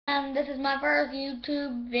and this is my first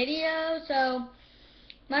YouTube video. So,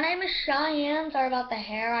 my name is Cheyenne. Sorry about the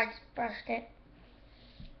hair, I just brushed it.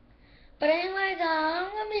 But anyways,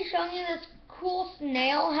 I'm going to be showing you this cool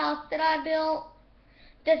snail house that I built.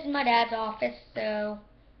 This is my dad's office, so,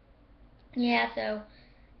 yeah, so.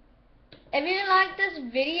 If you like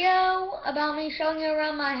this video about me showing you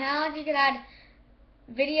around my house, you could add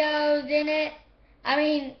videos in it. I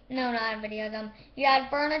mean, no, not videos. You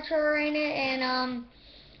add furniture in it, and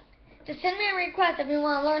just send me a request if you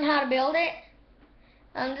want to learn how to build it.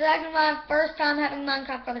 This is actually my first time having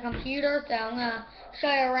Minecraft for the computer, so I'm gonna show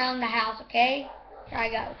you around the house. Okay, here I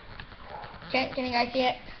go. Can you guys see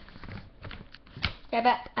it?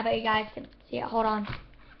 Yeah, I bet you guys can see it. Hold on.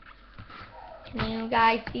 Can you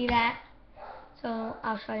guys see that? So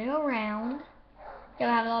I'll show you around. You'll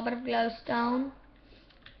have a little bit of glowstone.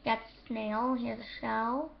 Got the snail. Here's a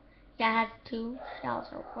shell. Yeah, it has 2 shells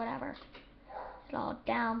or whatever. It's a little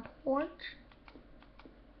down porch.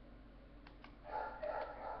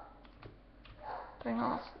 Putting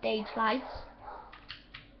all stage lights.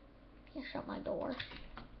 Can't shut my door.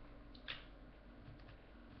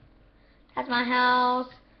 That's my house.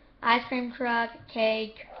 Ice cream truck,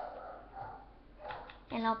 cake,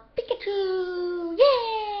 and a little Pikachu.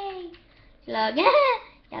 Yay! Look, yeah,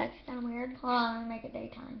 that's kind of weird. Hold on, let me make it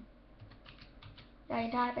daytime. So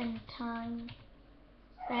you type in time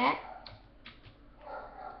set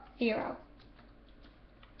 0.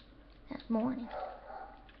 That's morning.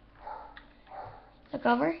 Look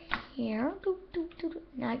over here.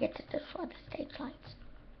 Now I get to destroy the stage lights.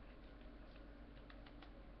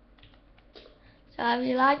 So if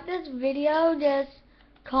you like this video, just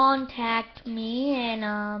contact me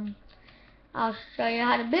and I'll show you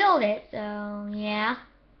how to build it. So yeah.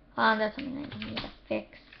 That's something I need to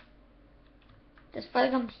fix. Just for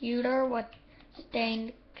the computer with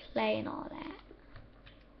stained clay and all that.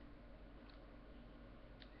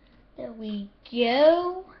 There we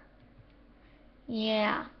go.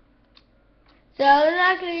 Yeah. So this is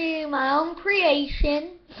actually my own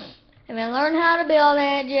creation. If you learn how to build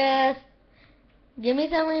it, just give me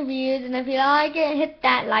some reviews, and if you like it, hit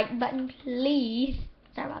that like button, please.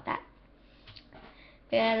 Sorry about that.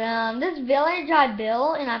 But this village I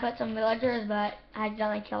built, and I put some villagers, but I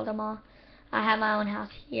accidentally killed them all. I have my own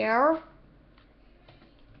house here.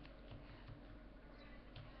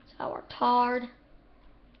 So I worked hard.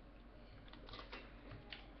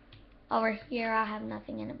 Over here I have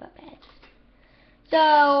nothing in it but beds. So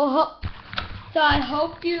I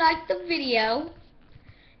hope you liked the video.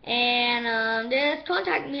 And just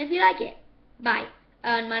contact me if you like it. Bye.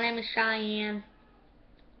 My name is Cheyenne.